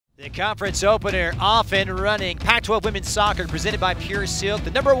The conference opener off and running. Pac-12 women's soccer presented by Pure Silk. The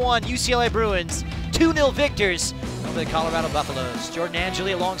 #1 UCLA Bruins, 2-0 victors over the Colorado Buffaloes. Jordan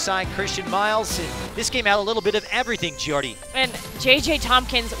Angeli alongside Christian Miles. And this game had a little bit of everything, Jordy. And J.J.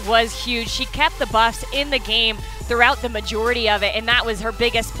 Tompkins was huge. She kept the Buffs in the game throughout the majority of it, and that was her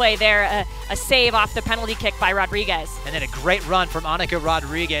biggest play there, a save off the penalty kick by Rodriguez. And then a great run from Annika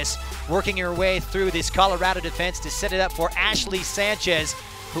Rodriguez, working her way through this Colorado defense to set it up for Ashley Sanchez,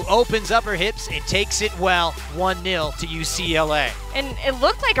 who opens up her hips and takes it well, 1-0 to UCLA. And it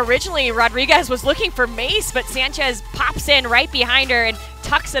looked like originally Rodriguez was looking for Mace, but Sanchez pops in right behind her and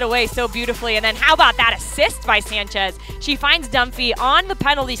tucks it away so beautifully. And then how about that assist by Sanchez? She finds Dunphy on the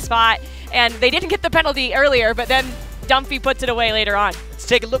penalty spot, and they didn't get the penalty earlier, but then Dunphy puts it away later on. Let's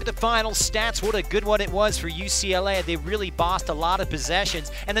take a look at the final stats. What a good one it was for UCLA. They really bossed a lot of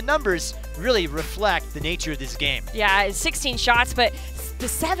possessions, and the numbers really reflect the nature of this game. Yeah, 16 shots, but the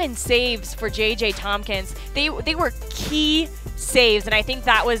 7 saves for J.J. Tompkins, they were key saves, and I think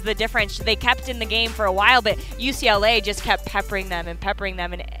that was the difference. They kept in the game for a while, but UCLA just kept peppering them,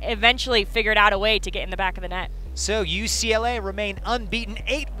 and eventually figured out a way to get in the back of the net. So UCLA remained unbeaten,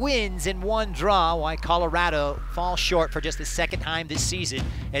 8 wins and 1 draw, while Colorado falls short for just the second time this season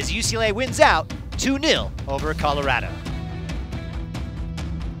as UCLA wins out 2-0 over Colorado.